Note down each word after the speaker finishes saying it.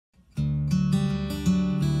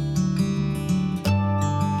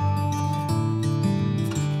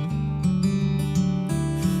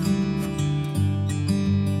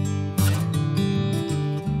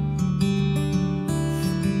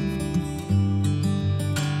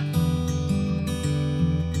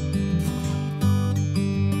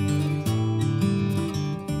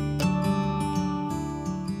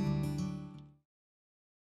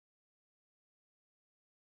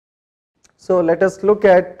So, let us look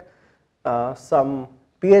at some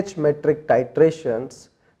pH metric titrations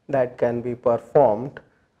that can be performed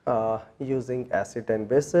using acid and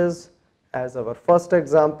bases. As our first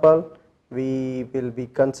example, we will be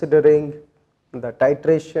considering the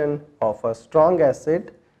titration of a strong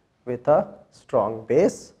acid with a strong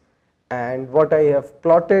base, and what I have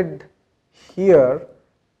plotted here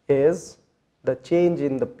is the change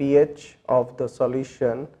in the pH of the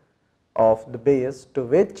solution of the base to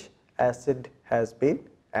which acid has been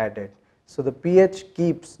added. So, the pH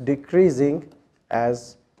keeps decreasing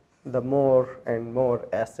as the more and more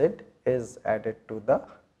acid is added to the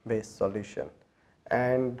base solution,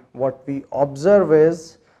 and what we observe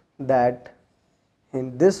is that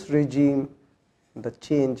in this regime the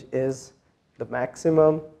change is the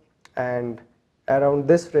maximum, and around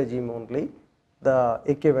this regime only the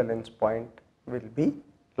equivalence point will be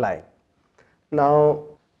lying. Now,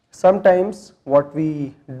 sometimes what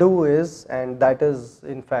we do is, and that is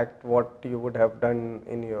in fact what you would have done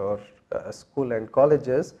in your school and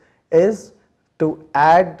colleges, is to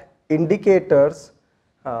add indicators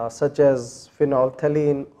such as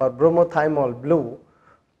phenolphthalein or bromothymol blue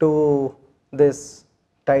to this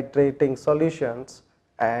titrating solutions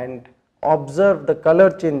and observe the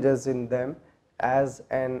color changes in them as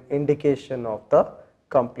an indication of the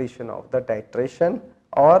completion of the titration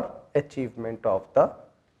or achievement of the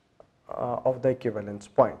equivalence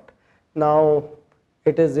point. Now,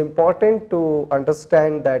 it is important to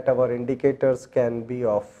understand that our indicators can be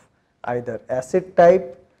of either acid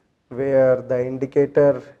type, where the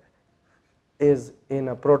indicator is in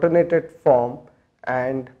a protonated form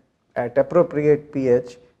and at appropriate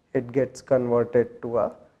pH it gets converted to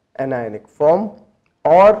a anionic form,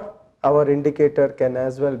 or our indicator can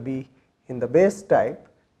as well be in the base type,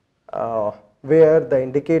 where the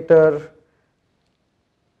indicator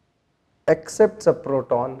accepts a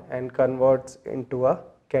proton and converts into a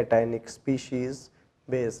cationic species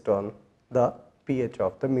based on the pH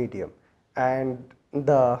of the medium, and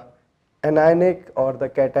the anionic or the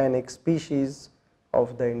cationic species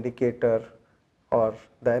of the indicator, or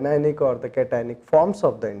the anionic or the cationic forms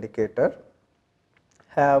of the indicator,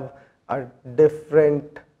 have a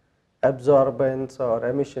different absorbance or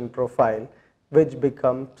emission profile, which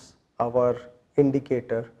becomes our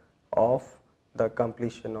indicator of the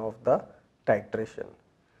completion of the titration.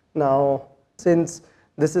 Now, since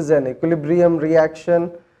this is an equilibrium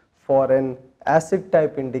reaction, for an acid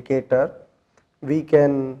type indicator we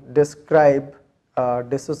can describe a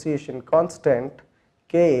dissociation constant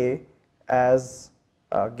Ka as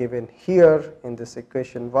given here in this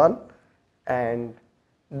equation 1, and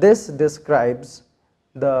this describes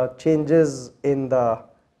the changes in the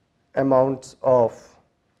amounts of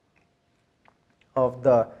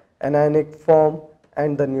the anionic form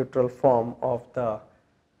and the neutral form of the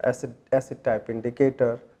acid type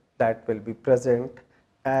indicator that will be present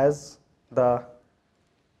as the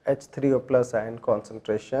H3O plus ion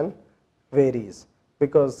concentration varies,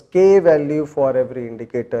 because K value for every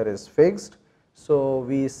indicator is fixed. So,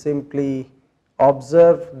 we simply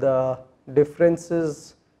observe the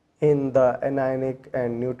differences in the anionic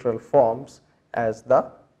and neutral forms as the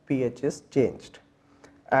pH is changed,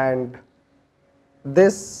 and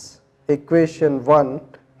this equation 1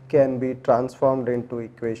 can be transformed into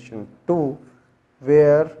equation 2,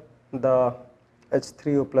 where the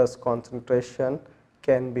H3O plus concentration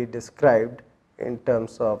can be described in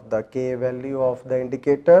terms of the K value of the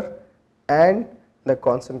indicator and the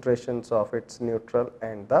concentrations of its neutral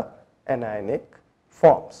and the anionic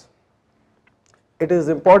forms. It is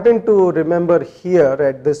important to remember here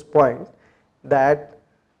at this point that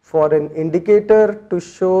for an indicator to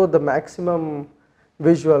show the maximum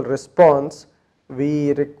visual response,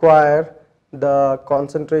 we require the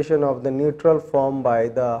concentration of the neutral form by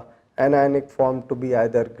the anionic form to be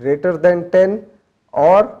either greater than 10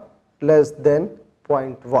 or less than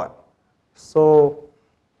 0.1. So,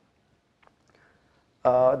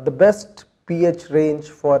 the best pH range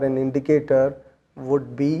for an indicator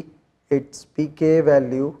would be its pK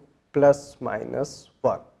value plus minus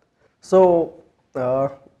 1. So,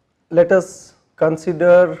 let us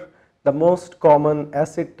consider the most common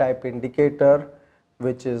acid type indicator,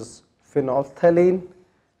 which is phenolphthalein,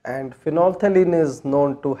 and phenolphthalein is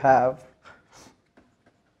known to have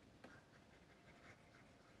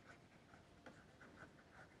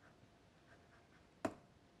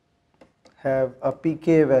a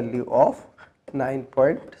pK value of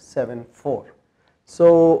 9.74.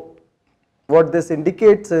 So, what this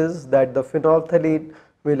indicates is that the phenolphthalein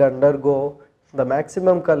will undergo the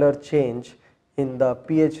maximum color change in the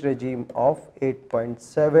pH regime of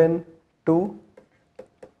 8.7 to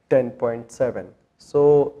 10.7.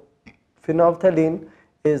 So, Phenolphthalein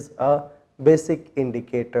is a basic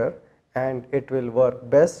indicator and it will work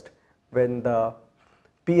best when the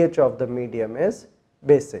pH of the medium is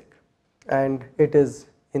basic, and it is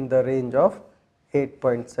in the range of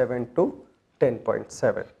 8.7 to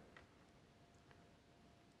 10.7.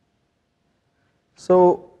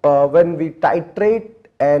 So, when we titrate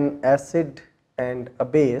an acid and a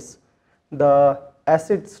base, the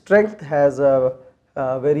acid strength has a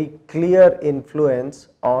very clear influence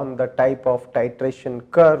on the type of titration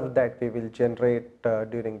curve that we will generate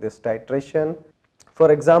during this titration.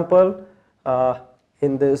 For example,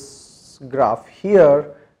 in this graph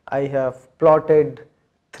here, I have plotted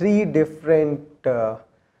 3 different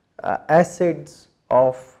acids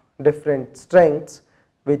of different strengths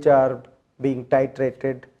which are being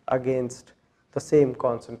titrated against the same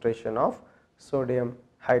concentration of sodium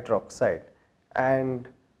hydroxide. And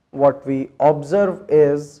what we observe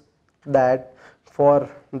is that for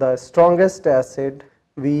the strongest acid,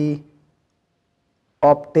 we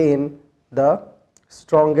obtain the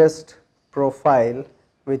strongest profile,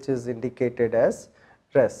 which is indicated as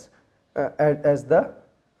the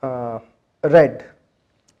red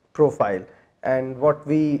profile. And what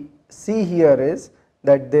we see here is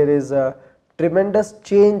that there is a tremendous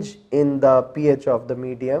change in the pH of the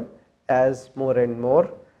medium as more and more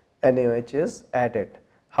NaOH is added.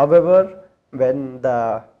 However, when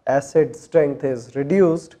the acid strength is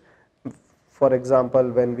reduced, for example,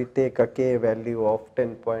 when we take a Ka value of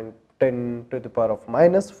 10 to the power of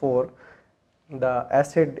minus 4, the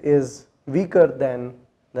acid is weaker than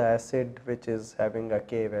the acid which is having a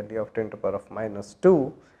Ka value of 10 to the power of minus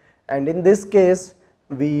 2, and in this case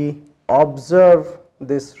we observe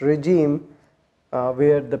this regime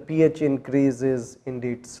where the pH increase is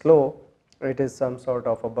indeed slow. It is some sort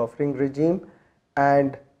of a buffering regime,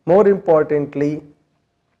 and more importantly,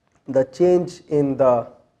 the change in the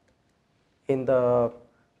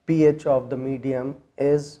pH of the medium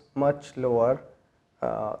is much lower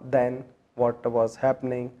than what was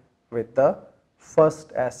happening with the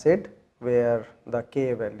first acid, where the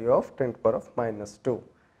Ka value of 10 to the power of minus 2.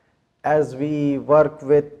 As we work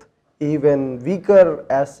with even weaker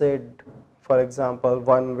acid, for example,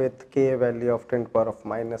 one with Ka value of 10 to the power of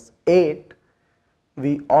minus 8,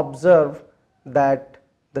 we observe that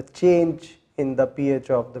the change in the pH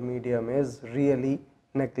of the medium is really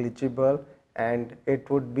negligible, and it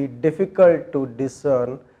would be difficult to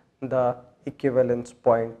discern the equivalence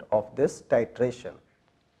point of this titration.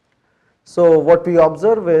 So, what we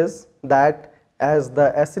observe is that as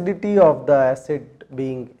the acidity of the acid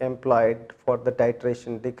being employed for the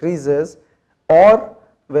titration decreases, or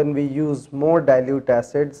when we use more dilute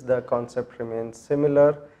acids, the concept remains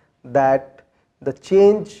similar, that the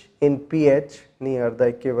change in pH near the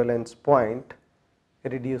equivalence point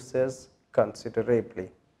reduces considerably.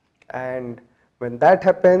 And when that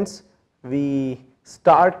happens, we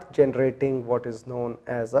start generating what is known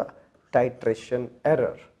as a titration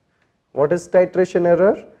error. What is titration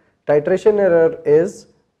error? Titration error is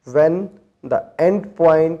when the end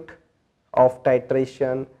point of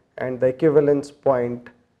titration and the equivalence point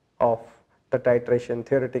of the titration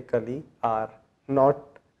theoretically are not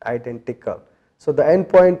identical. So, the end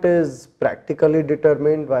point is practically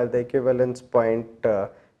determined, while the equivalence point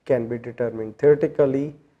can be determined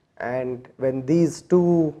theoretically, and when these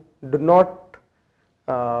two do not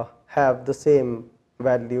have the same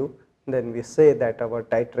value, then we say that our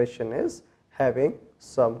titration is having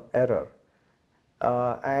some error.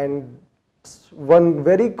 And one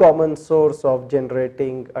very common source of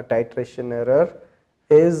generating a titration error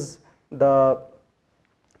is the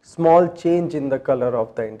small change in the color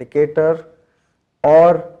of the indicator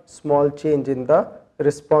or small change in the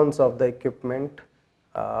response of the equipment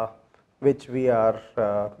which we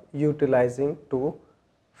are utilizing to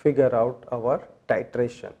figure out our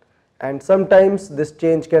titration. And sometimes this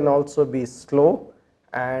change can also be slow,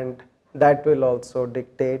 and that will also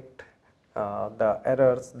dictate the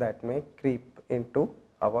errors that may creep into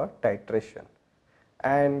our titration.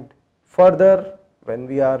 And further, when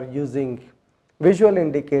we are using visual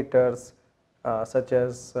indicators such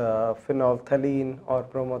as phenolphthalein or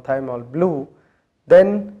bromothymol blue,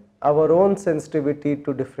 then our own sensitivity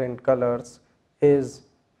to different colors is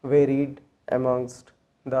varied amongst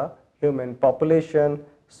the human population.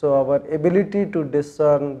 So, our ability to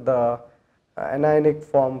discern the anionic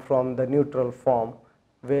form from the neutral form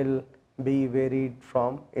will be varied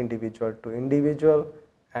from individual to individual,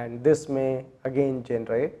 and this may again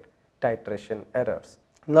generate titration errors.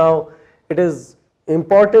 Now, it is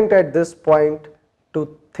important at this point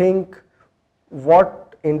to think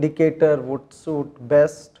what indicator would suit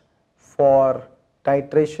best for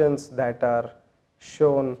titrations that are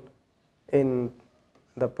shown in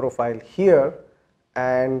the profile here,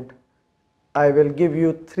 and I will give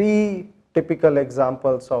you 3 typical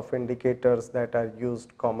examples of indicators that are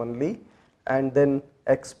used commonly and then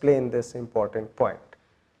explain this important point.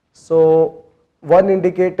 So, one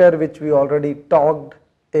indicator which we already talked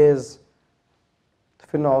is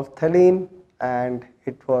phenolphthalein, and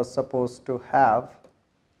it was supposed to have,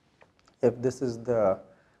 if this is the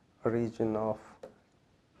region of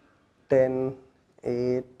 10,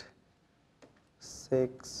 8,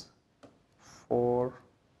 6, 4,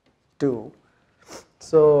 2.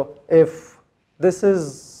 So, if this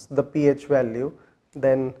is the pH value,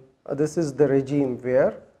 then this is the regime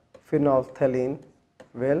where phenolphthalein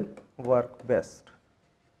will work best.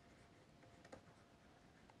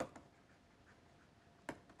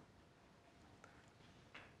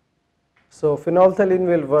 So, phenolphthalein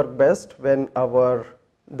will work best when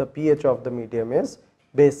the pH of the medium is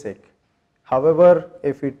basic. However,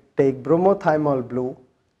 if we take bromothymol blue,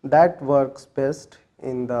 that works best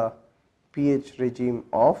in the pH regime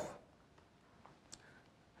of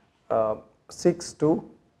 6 to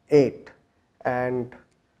 8, and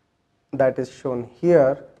that is shown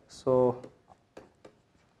here. So,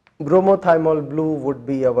 bromothymol blue would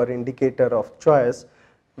be our indicator of choice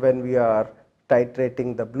when we are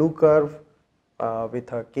titrating the blue curve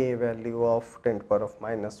with a K value of 10 to the power of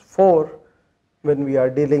minus 4. When we are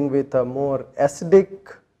dealing with a more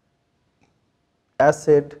acidic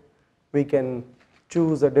acid, we can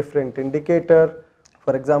choose a different indicator.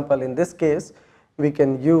 For example, in this case, we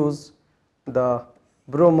can use the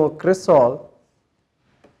bromocresol,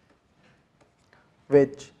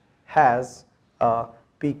 which has a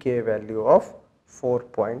pK value of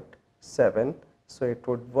 4.7. So, it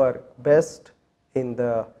would work best in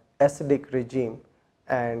the acidic regime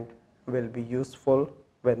and will be useful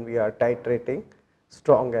when we are titrating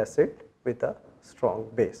strong acid with a strong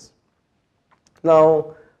base.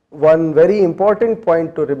 Now, one very important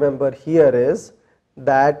point to remember here is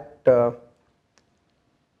that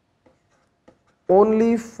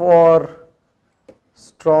only for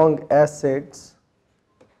strong acids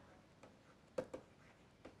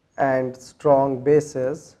and strong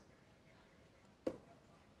bases,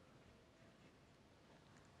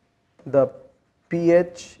 the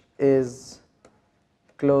pH is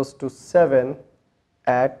close to 7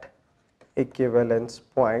 at equivalence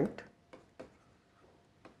point.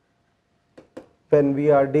 When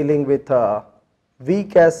we are dealing with a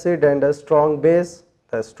weak acid and a strong base,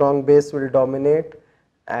 the strong base will dominate,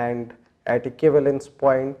 and at equivalence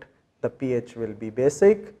point the pH will be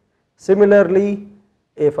basic. Similarly,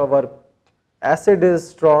 if our acid is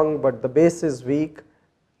strong but the base is weak,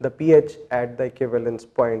 the pH at the equivalence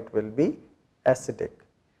point will be acidic.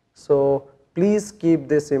 So, please keep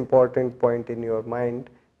this important point in your mind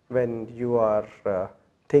when you are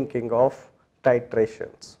thinking of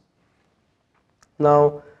titrations.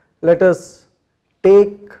 Now, let us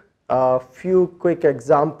take a few quick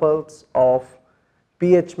examples of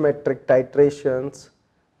pH metric titrations.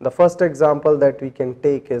 The first example that we can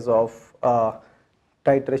take is of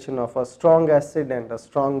titration of a strong acid and a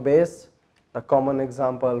strong base. A common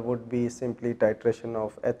example would be simply titration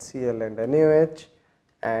of HCl and NaOH,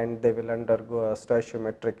 and they will undergo a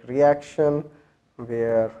stoichiometric reaction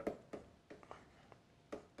where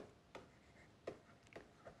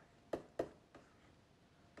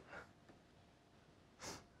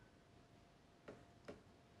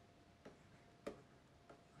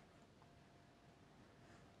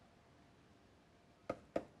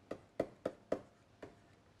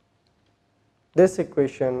this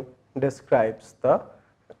equation describes the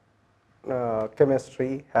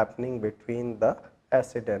chemistry happening between the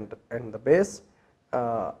acid and the base.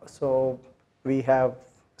 So, we have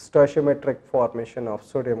stoichiometric formation of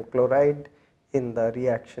sodium chloride in the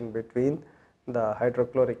reaction between the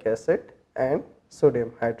hydrochloric acid and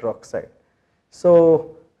sodium hydroxide.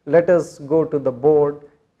 So, let us go to the board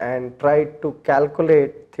and try to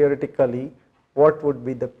calculate theoretically what would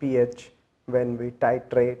be the pH when we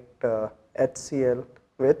titrate HCl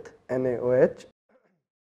with NaOH,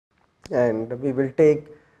 and we will take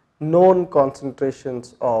known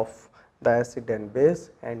concentrations of the acid and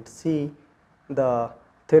base and see the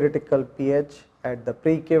theoretical pH at the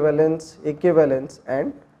pre-equivalence, equivalence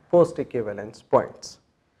and post-equivalence points.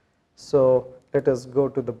 So, let us go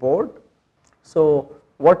to the board. So,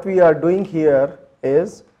 what we are doing here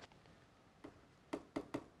is,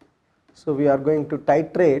 so we are going to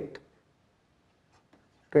titrate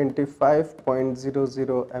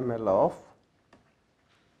 25.00 ml of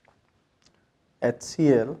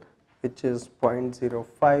HCl, which is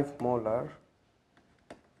 0.05 molar,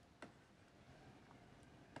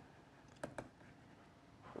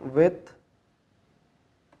 with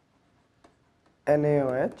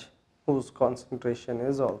NaOH whose concentration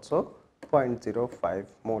is also 0.05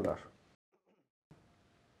 molar.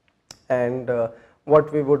 And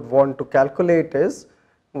what we would want to calculate is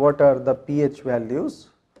what are the pH values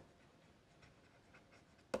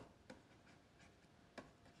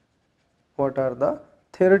what are the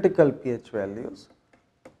theoretical pH values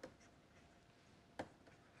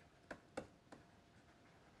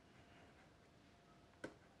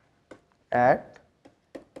at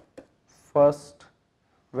first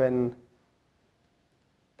when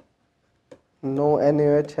no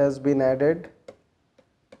NaOH has been added,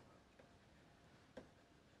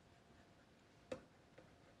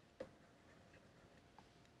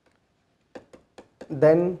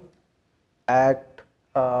 then at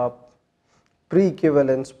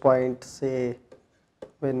pre-equivalence point, say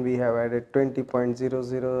when we have added 20.00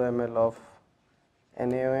 ml of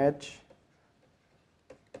NaOH,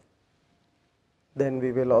 then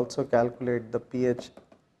we will also calculate the pH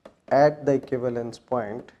at the equivalence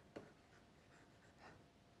point,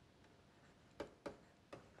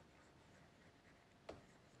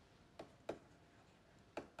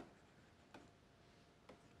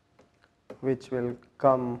 which will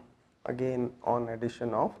come again on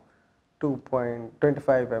addition of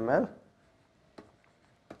 2.25 ml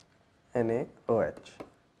NaOH.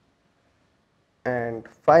 And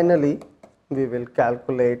finally, we will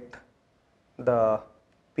calculate the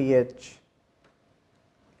pH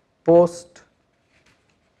post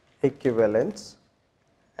equivalence,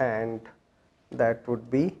 and that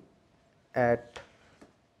would be at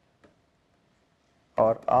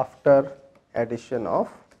or after addition of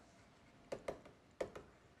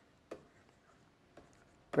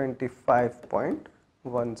 25.10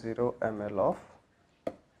 ml of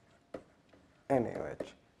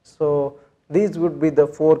NaOH. So these would be the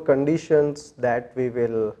 4 conditions that we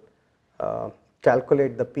will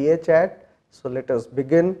calculate the pH at. So let us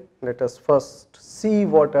begin. Let us first see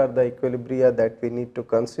what are the equilibria that we need to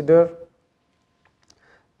consider.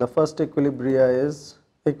 The first equilibrium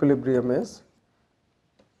is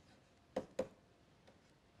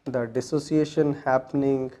the dissociation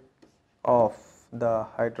happening of the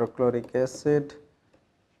hydrochloric acid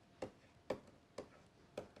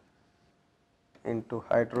into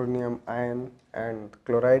hydronium ion and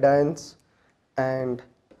chloride ions, and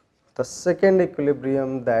the second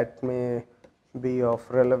equilibrium that may be of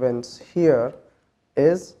relevance here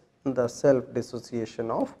is the self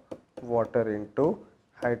dissociation of water into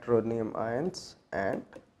hydronium ions and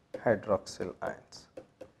hydroxyl ions.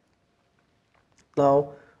 Now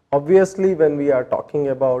obviously when we are talking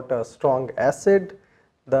about a strong acid,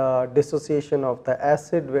 the dissociation of the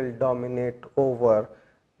acid will dominate over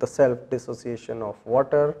the self dissociation of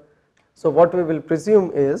water. So what we will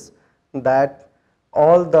presume is that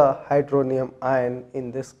all the hydronium ion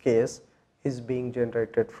in this case is being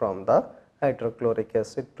generated from the hydrochloric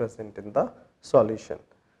acid present in the solution.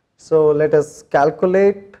 So let us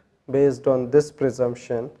calculate based on this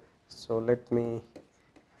presumption. So let me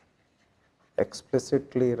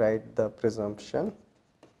explicitly write the presumption.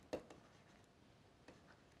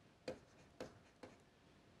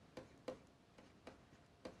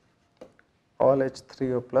 All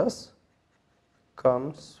H3O plus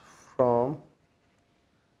comes from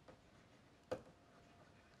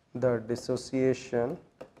the dissociation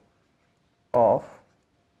of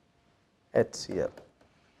HCl.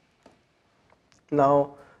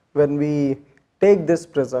 Now when we take this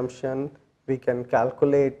presumption, we can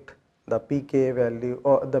calculate the pK value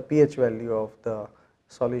or the pH value of the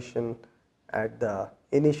solution at the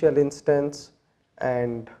initial instance,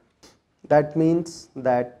 and that means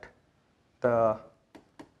that the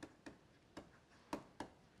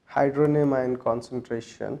hydronium ion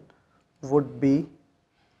concentration would be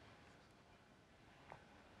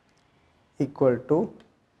equal to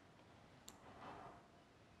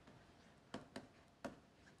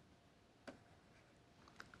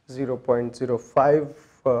 0.05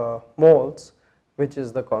 moles, which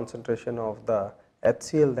is the concentration of the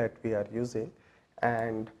HCl that we are using,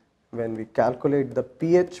 and when we calculate the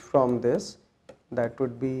pH from this, that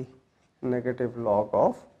would be negative log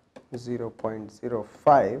of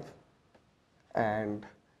 0.05, and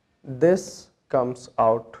this comes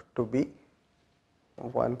out to be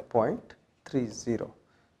 1.30.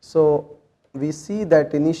 So we see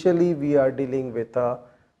that initially we are dealing with a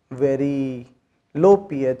very low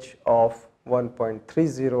pH of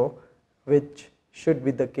 1.30, which should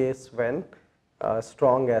be the case when a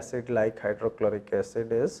strong acid like hydrochloric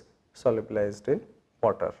acid is solubilized in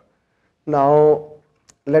water. Now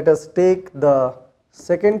let us take the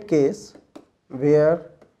second case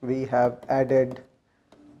where we have added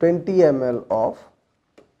 20 ml of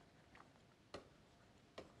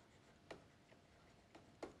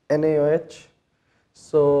NaOH.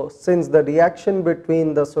 So, since the reaction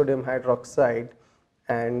between the sodium hydroxide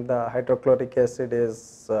and the hydrochloric acid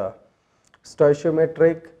is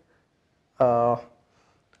stoichiometric,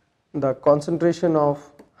 the concentration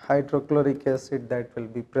of hydrochloric acid that will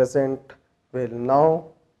be present will now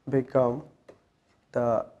become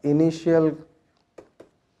the initial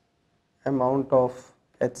amount of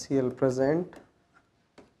HCl present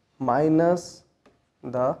minus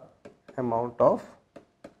the amount of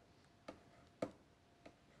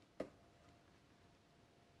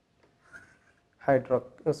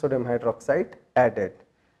sodium hydroxide added,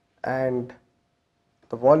 and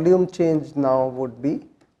the volume change now would be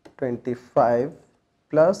 25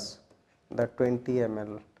 plus the 20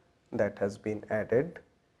 ml that has been added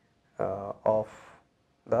of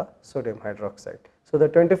the sodium hydroxide. So, the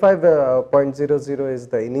 25.00 is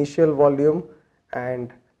the initial volume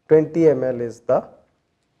and 20 ml is the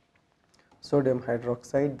sodium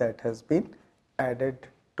hydroxide that has been added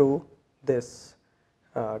to this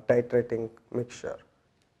titrating mixture.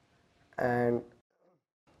 And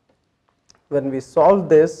when we solve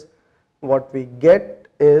this, what we get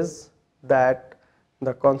is that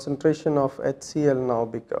the concentration of HCl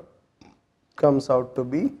now comes out to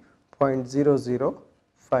be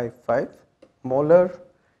 0.0055 molar,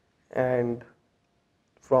 and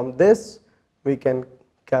from this we can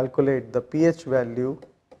calculate the pH value,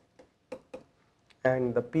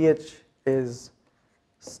 and the pH is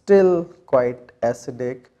still quite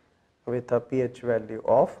acidic with a pH value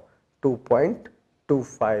of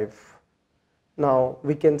 2.25. Now,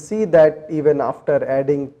 we can see that even after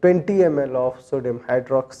adding 20 ml of sodium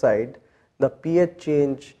hydroxide, the pH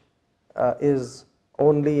change is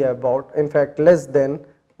only about, in fact, less than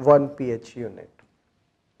 1 pH unit.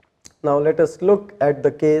 Now, let us look at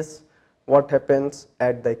the case what happens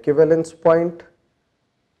at the equivalence point.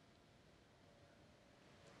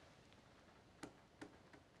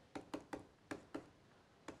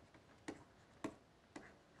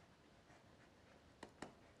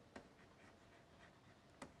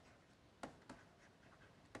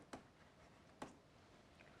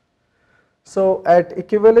 So, at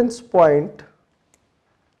equivalence point,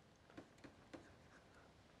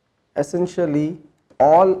 essentially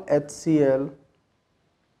all HCl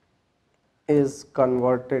is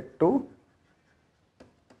converted to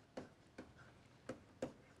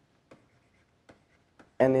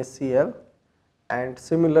NaCl, and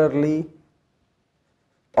similarly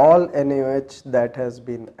all NaOH that has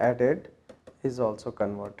been added is also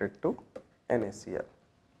converted to NaCl.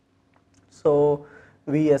 So,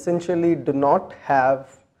 we essentially do not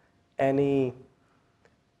have any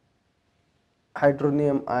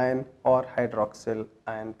hydronium ion or hydroxyl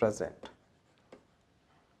ion present.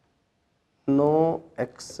 No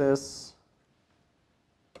excess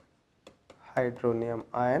hydronium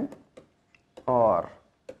ion or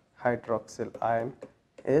hydroxyl ion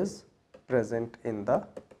is present in the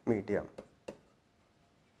medium.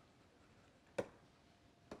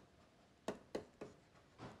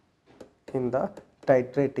 In the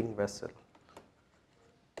titrating vessel.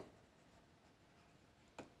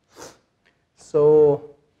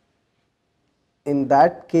 So, in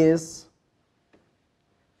that case,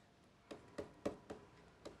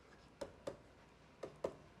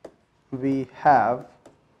 we have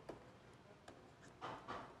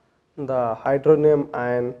the hydronium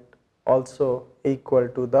ion also equal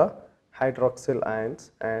to the hydroxyl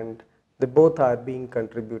ions, and they both are being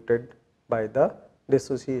contributed by the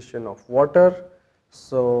dissociation of water.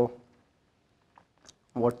 So,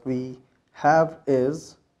 what we have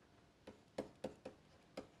is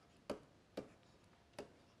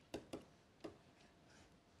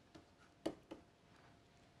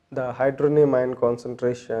the hydronium ion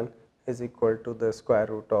concentration is equal to the square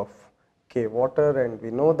root of K water, and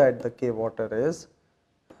we know that the K water is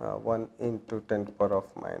 1 into 10 to the power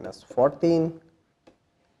of minus 14,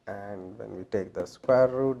 and when we take the square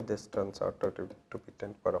root, this turns out to be 10 to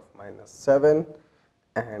the power of minus 7,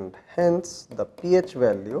 and hence the pH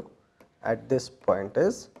value at this point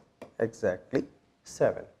is exactly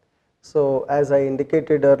 7. So, as I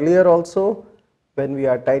indicated earlier also, when we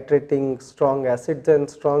are titrating strong acids and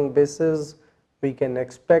strong bases, we can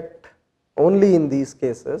expect only in these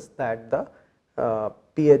cases that the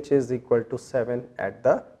pH is equal to 7 at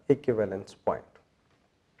the equivalence point.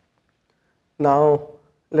 Now,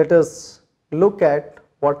 let us look at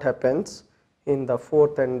what happens in the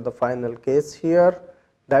fourth and the final case here,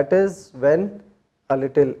 that is when a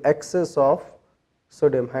little excess of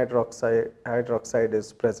sodium hydroxide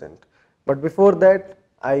is present. But before that,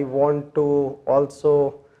 I want to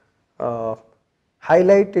also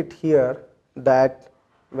highlight it here that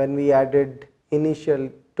when we added initial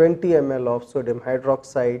 20 ml of sodium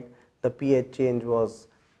hydroxide, the pH change was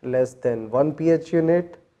less than 1 pH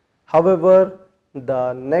unit. However,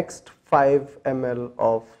 the next 5 ml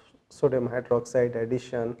of sodium hydroxide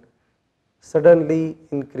addition suddenly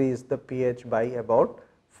increased the pH by about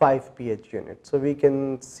 5 pH units. So, we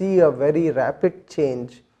can see a very rapid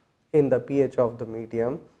change in the pH of the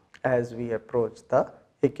medium as we approach the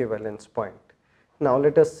equivalence point. Now,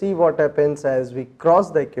 let us see what happens as we cross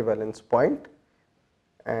the equivalence point,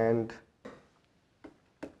 and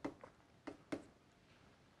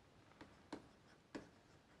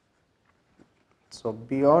so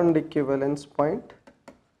beyond equivalence point,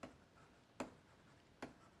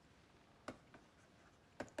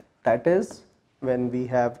 that is when we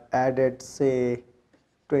have added say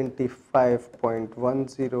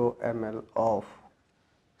 25.10 ml of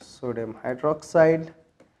sodium hydroxide.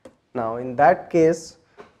 Now, in that case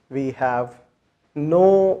we have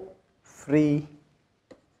no free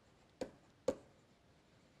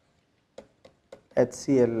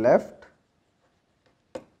HCl left.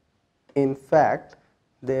 In fact,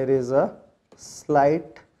 there is a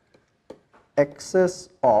slight excess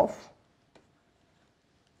of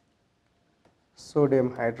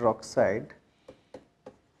sodium hydroxide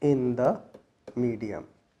in the medium.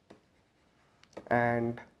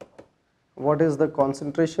 And what is the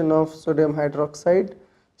concentration of sodium hydroxide?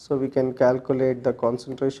 So, we can calculate the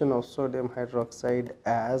concentration of sodium hydroxide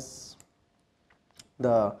as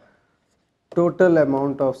the total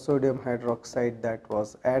amount of sodium hydroxide that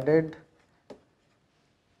was added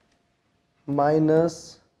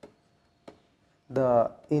minus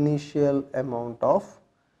the initial amount of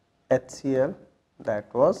HCl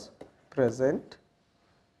that was present,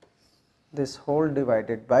 this whole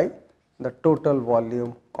divided by the total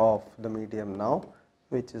volume of the medium now,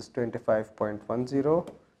 which is 25.10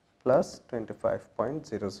 plus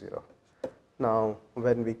 25.00. Now,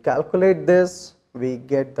 when we calculate this, we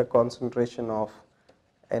get the concentration of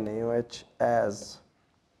NaOH as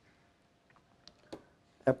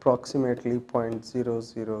approximately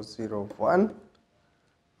 0.0001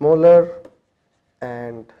 molar,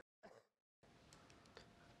 and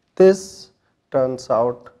this turns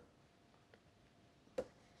out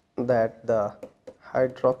that the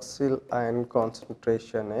hydroxyl ion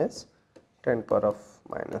concentration is 10 power of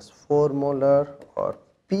minus 4 molar, or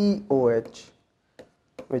POH,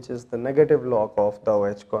 which is the negative log of the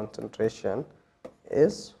OH concentration,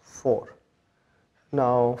 is 4.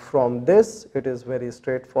 Now, from this it is very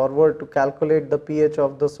straightforward to calculate the pH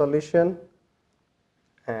of the solution,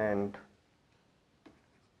 and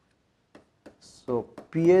so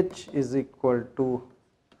pH is equal to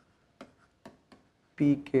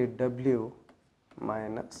pKw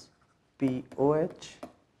minus POH.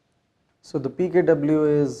 So, the pKw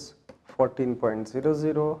is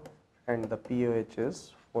 14.00 and the POH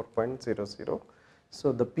is 4.00.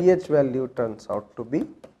 So, the pH value turns out to be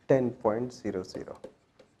 10.00.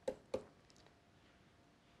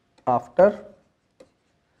 After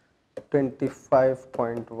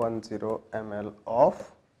 25.10 ml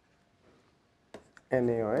of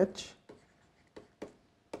NaOH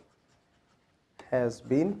has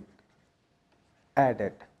been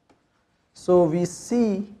added. So, we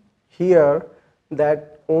see here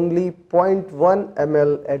that only 0.1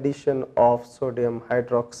 ml addition of sodium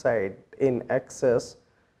hydroxide in excess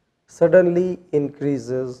suddenly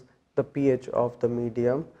increases the pH of the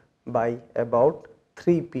medium by about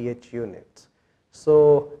 3 pH units.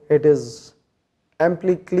 So, it is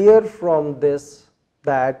amply clear from this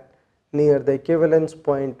that near the equivalence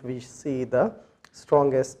point we see the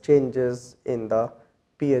strongest changes in the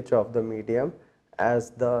pH of the medium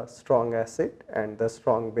as the strong acid and the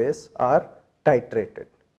strong base are titrated.